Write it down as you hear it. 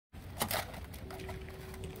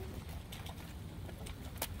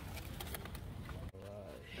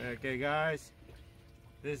Okay guys,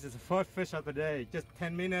 this is the first fish of the day. Just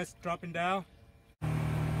 10 minutes dropping down.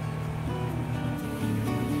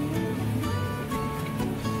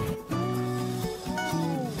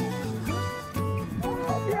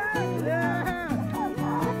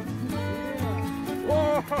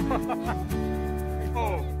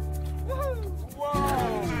 Oh.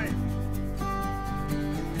 Whoa.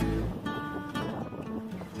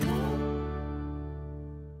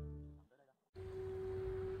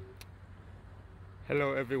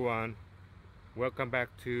 Hello everyone, welcome back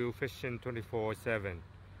to Fishing 24/7.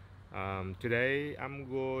 Today I'm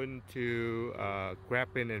going to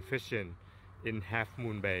grabbing and fishing in Half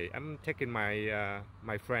Moon Bay. I'm taking my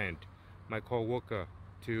my friend, my co-worker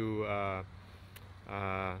to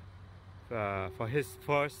for his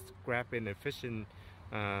first grabbing and fishing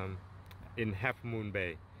in Half Moon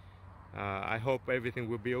Bay. I hope everything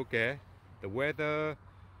will be okay. The weather,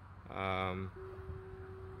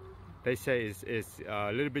 they say it's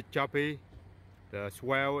a little bit choppy. The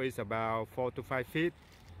swell is about 4 to 5 feet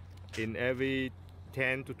in every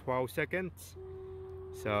 10 to 12 seconds.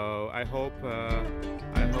 So I hope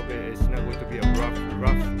it's not going to be a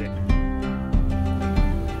rough day.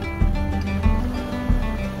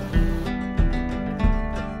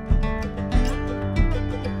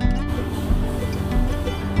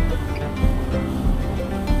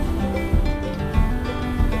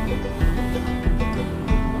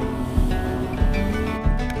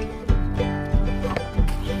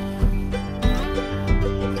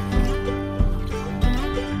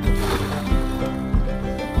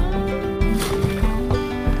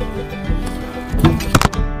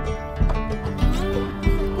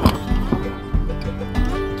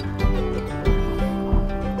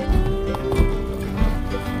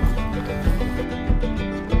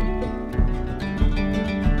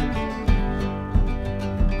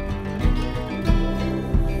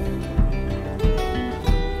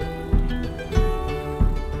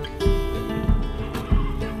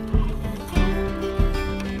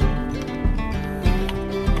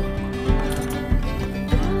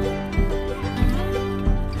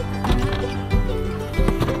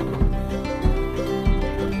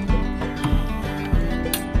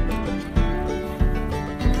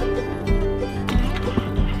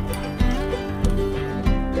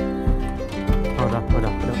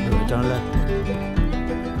 Cho nó lên.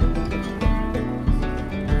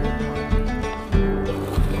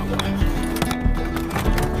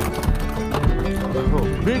 Oh,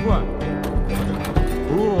 big one.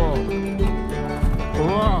 Whoa.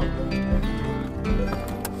 Whoa.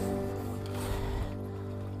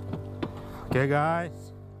 Okay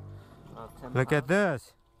guys, look at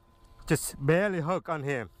this. Just barely hook on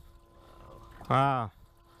him. Wow.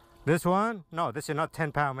 This one? No, this is not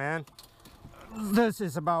 10 pound, man. This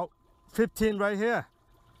is about 15 right here.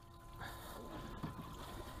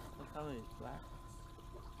 What color is black?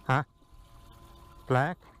 Huh?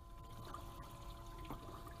 Black?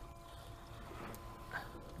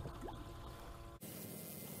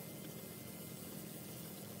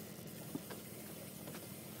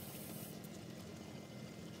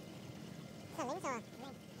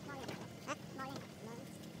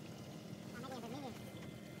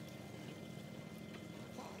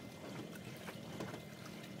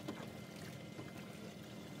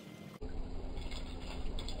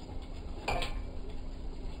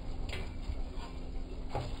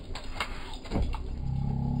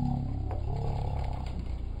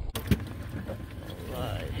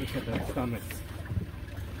 Look at that stomach.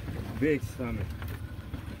 Big stomach.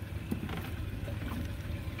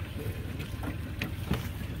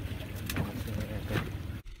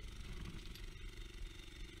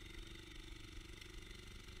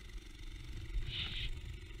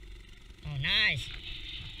 Oh, nice.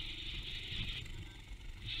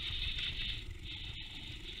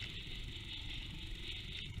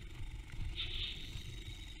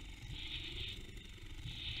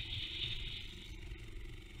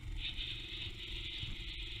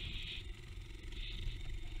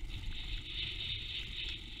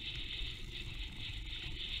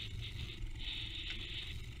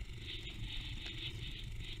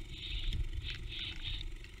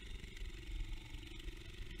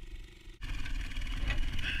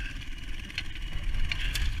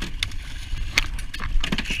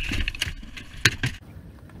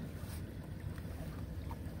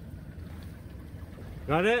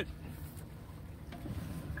 Got it?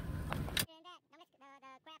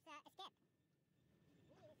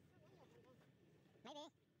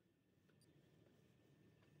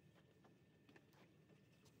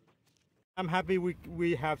 I'm happy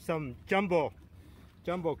we have some jumbo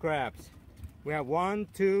crabs. We have 1,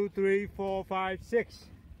 2, 3, 4, 5, 6.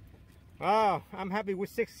 Oh, I'm happy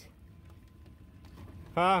with 6.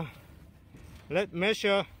 Let's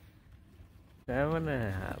measure.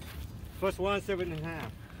 7.5. First one,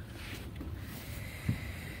 7.5.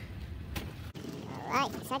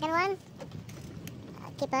 Alright, second one.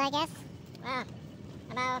 Keeper, I guess. Wow,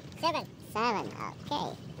 about 7. 7,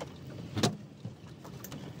 okay.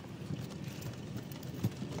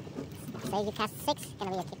 So you cast 6,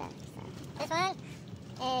 gonna be a keeper. So. This one,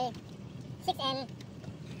 6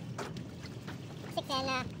 and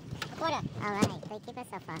a quarter. Alright, 3 keepers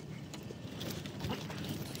so far.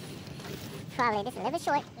 Probably this is a little bit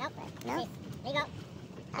short. Nope. No? There you go.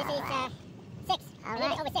 This is 6. A little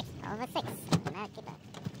bit over 6. Over 6. Not a keeper.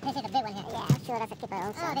 This is a big one here. Yeah, I'm sure that's a keeper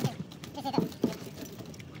also. Oh, this is a...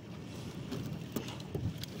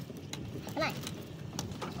 Come on.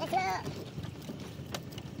 Let's go.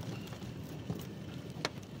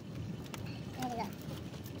 There we go.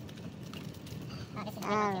 Oh, this is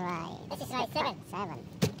alright. This is like 7. 7.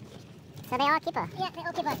 So they all keeper? Yeah, they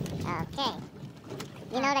all keeper. Okay.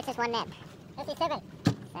 You know that's just one net. This is 7.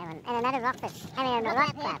 7. And another rockfish. I mean, a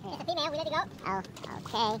rock crab. It's a female. We let it go. Oh,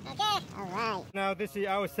 okay. Okay. Alright. Now this is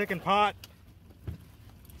our second part.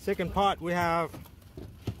 Second part we have,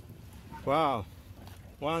 wow,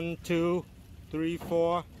 1, 2, 3,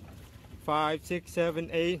 4, 5, 6, 7,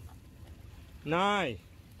 8, 9.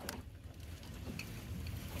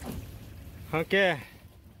 Okay.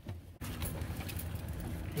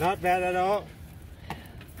 Not bad at all.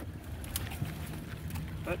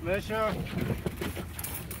 Let's measure.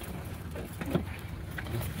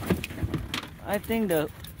 I think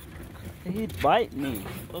he bite me.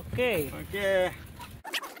 Okay. Okay.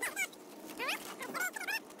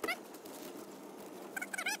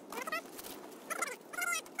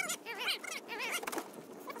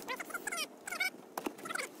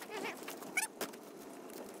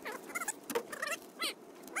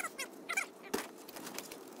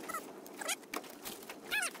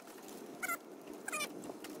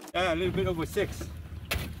 Yeah, a little bit over 6.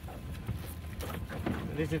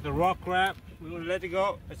 This is the rock crab. We're gonna let it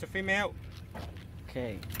go. It's a female.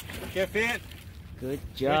 Okay. Okay, fit. Good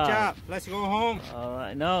job. Good job. Let's go home. All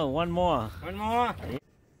right. No, one more. One more.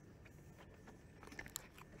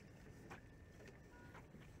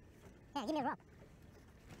 Yeah, give me a rope.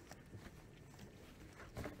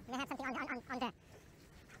 You have something on there.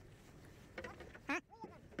 Huh?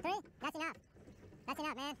 3? That's enough. That's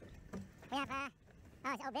enough, man. We have,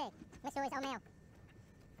 oh, it's all big. Make sure it's all male.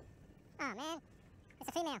 Oh, man. It's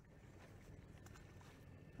a female.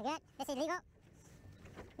 You good? This is legal.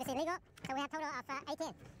 This is legal. So we have a total of 18.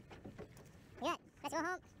 You good? Let's go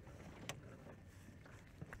home.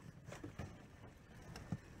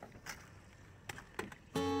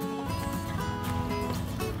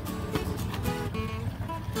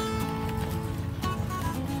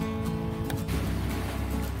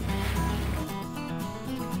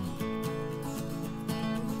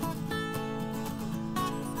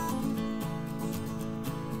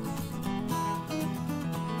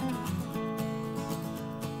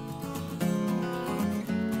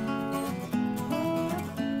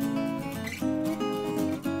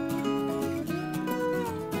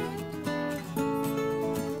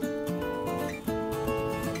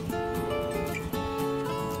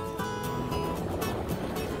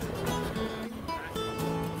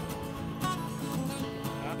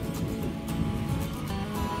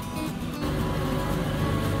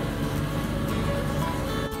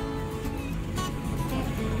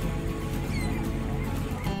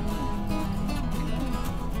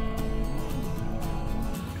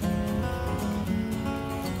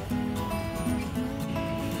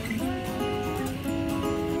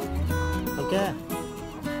 Okay.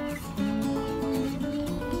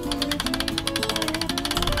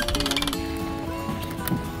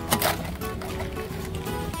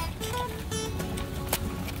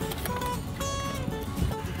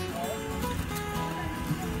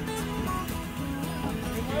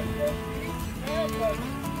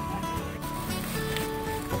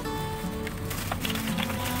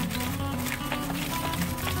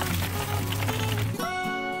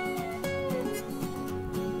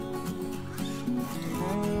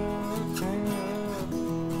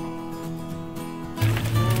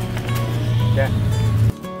 Yeah.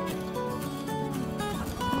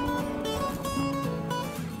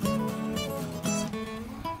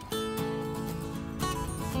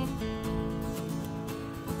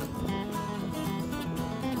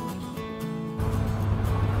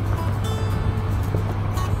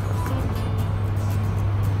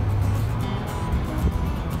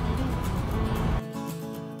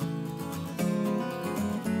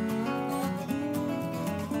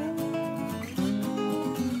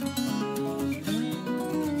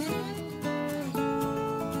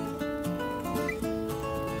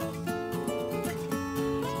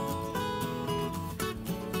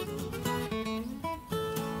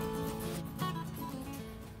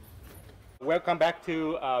 welcome back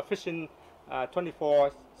to Fishing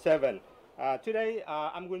 24/7. Today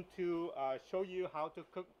I'm going to show you how to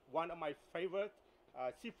cook one of my favorite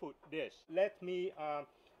seafood dish. Let me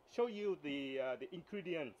show you the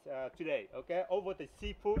ingredients today. Okay, over the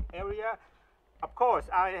seafood area. Of course,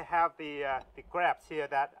 I have the crabs here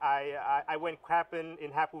that I went crabbing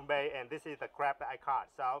in HMB, and this is the crab that I caught.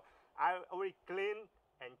 So I already cleaned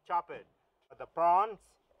and chopped it. The prawns,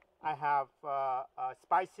 I have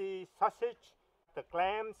spicy sausage, the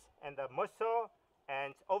clams, and the mussel.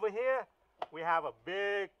 And over here, we have a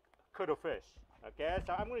big cuttlefish. Okay,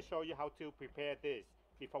 so I'm going to show you how to prepare this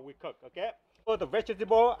before we cook. Okay. For the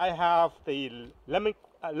vegetable, I have the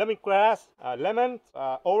lemongrass, lemon,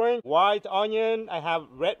 orange, white onion. I have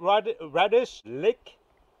red radish, leek,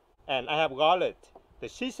 and I have garlic. The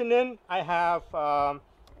seasoning, I have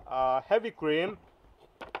heavy cream,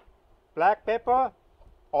 black pepper,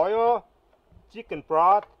 oil, chicken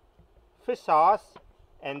broth, fish sauce,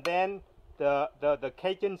 and then the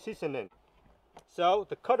Cajun seasoning. So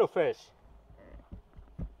the cuttlefish.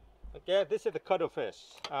 Okay, this is the cuttlefish.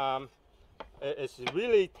 It's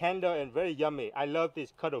really tender and very yummy. I love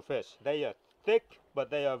these cuttlefish. They are thick, but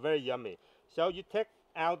they are very yummy. So you take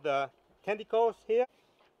out the tentacles here.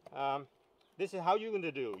 This is how you're going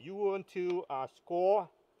to do. You want to score.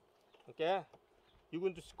 Okay, you're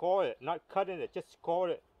going to score it, not cutting it, just score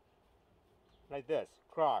it like this,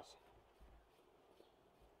 cross.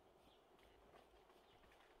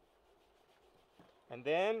 And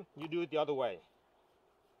then you do it the other way.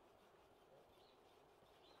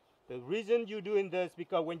 The reason you're doing this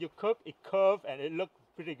because when you cook, it curves and it looks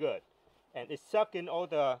pretty good. And it sucks in all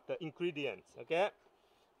the ingredients, okay?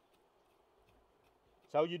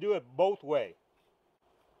 So you do it both ways.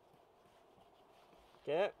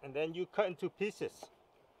 Okay, and then you cut into pieces.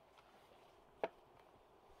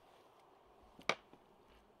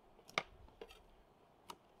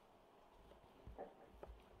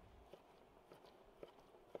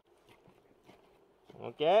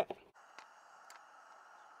 Okay.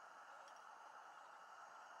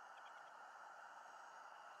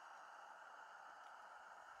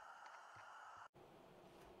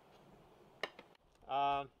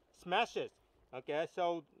 Smash it. Okay,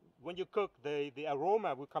 so when you cook, the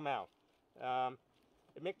aroma will come out.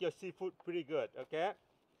 It makes your seafood pretty good. Okay,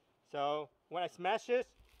 so when I smash it,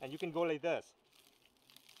 and you can go like this.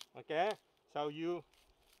 Okay, so you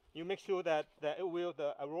make sure that the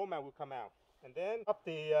aroma will come out, and then chop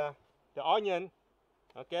the onion.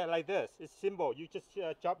 Okay, like this. It's simple. You just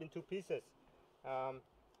chop into pieces.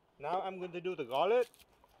 Now I'm going to do the garlic.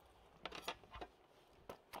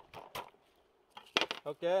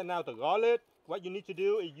 Okay, now the garlic, what you need to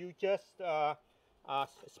do is you just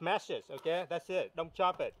smash it. Okay, that's it. Don't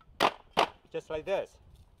chop it. Just like this.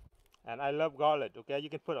 And I love garlic. Okay, you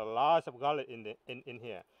can put a lot of garlic in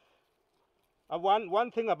here. One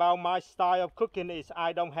thing about my style of cooking is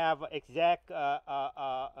I don't have exact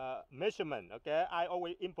measurement. Okay, I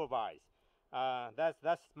always improvise.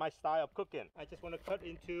 That's my style of cooking. I just want to cut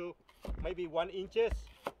into maybe 1 inch.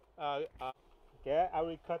 Okay, I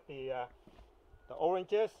will cut the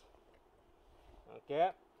oranges.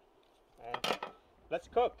 Okay, and let's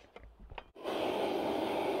cook.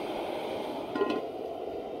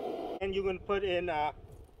 And you're going to put in the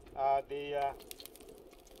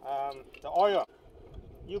oil.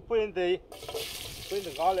 You put in the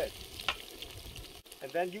garlic,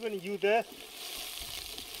 and then you're going to use this.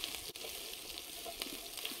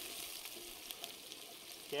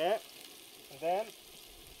 Okay, and then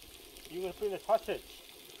you're going to put in the sausage.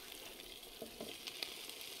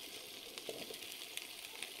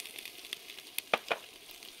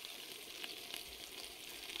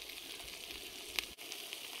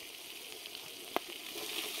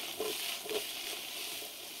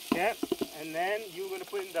 Okay, and then you're going to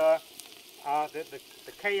put in the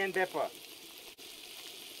cayenne pepper.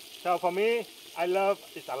 So for me, I love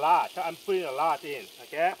it's a lot, so I'm putting a lot in.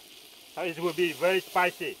 Okay, so it will be very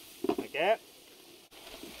spicy. Okay,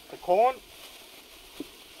 the corn.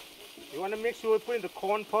 You want to make sure you put in the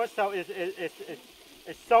corn first, so it's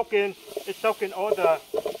soaking all the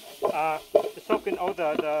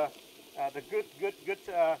good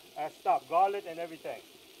stuff, garlic and everything.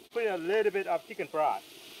 Put in a little bit of chicken broth.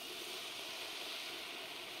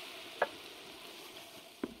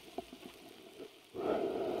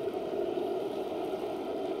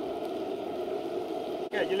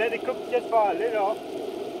 Okay, you let it cook just for a little,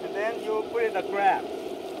 and then you put in the crab.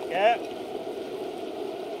 Okay.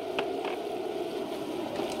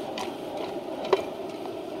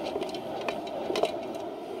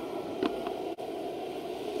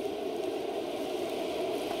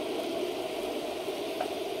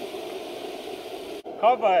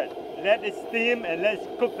 cover it, let it steam, and let's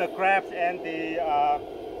cook the crabs and the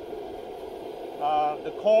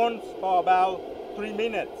corns for about 3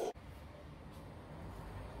 minutes.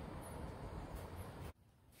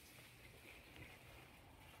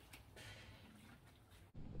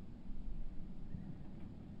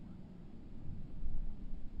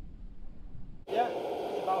 Yeah,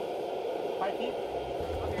 it's about 5 feet.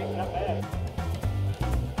 Okay, not bad.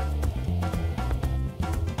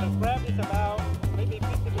 The crab is about maybe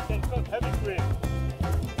 50% cooked, heavy cream.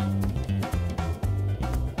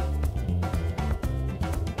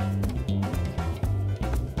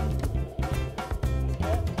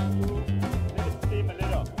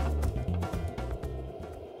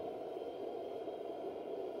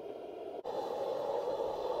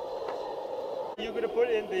 You're going to put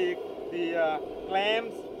in the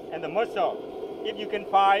clams and the mussel. If you can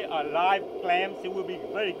find a live clams, it will be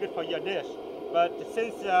very good for your dish. But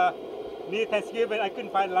since near Thanksgiving, I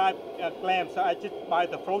couldn't find live clams, so I just buy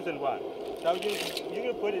the frozen one. So you're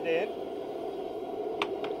going to put it in.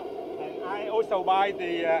 And I also buy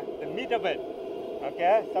the meat of it.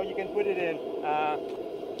 Okay, so you can put it in.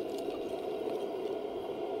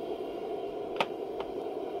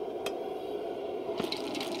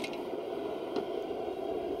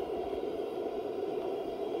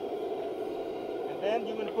 Then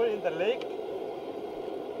you're going to put in the leg.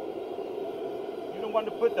 You don't want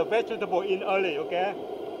to put the vegetable in early, okay?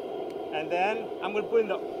 And then I'm going to put in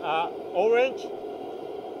the orange.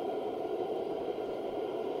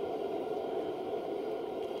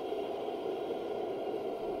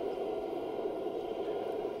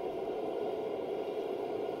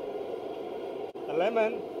 The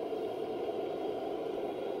lemon.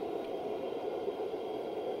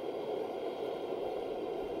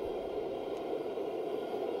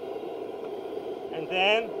 And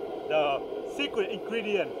then the secret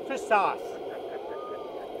ingredient, fish sauce.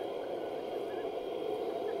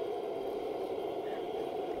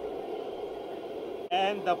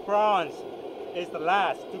 And the prawns is the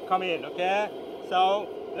last to come in, okay? So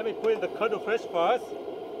let me put in the cuttlefish first.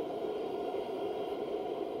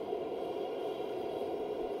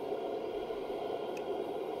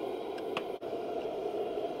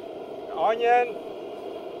 The onion,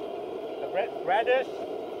 the radish.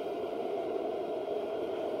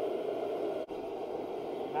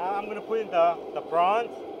 Now I'm going to put in the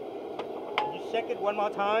prawns. You shake it one more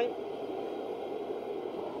time.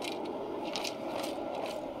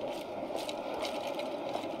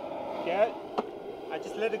 Okay. I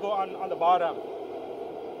just let it go on the bottom.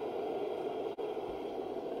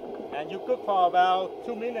 And you cook for about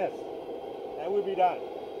 2 minutes. And we'll be done.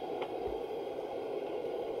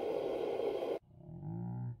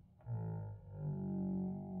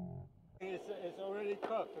 It's already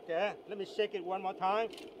cooked, okay? Let me shake it one more time.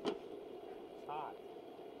 It's hot.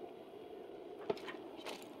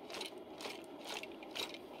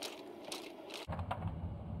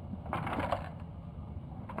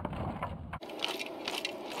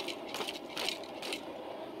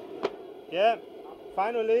 Yeah,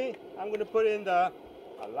 finally, I'm going to put in a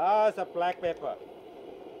lot of black pepper.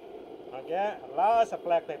 Okay, a lot of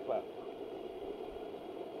black pepper.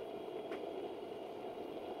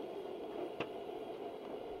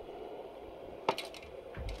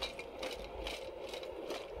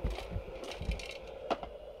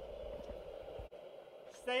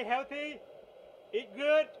 Stay healthy, eat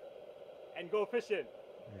good, and go fishing.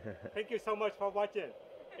 Thank you so much for watching.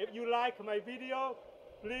 If you like my video,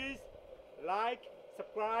 please like,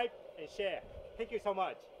 subscribe, and share. Thank you so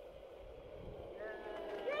much.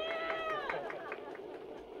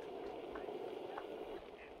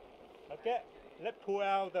 Okay, let's pull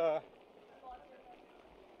out the...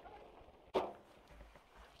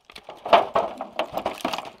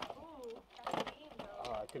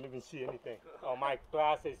 Oh, I couldn't even see anything. Oh, my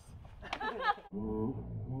glasses.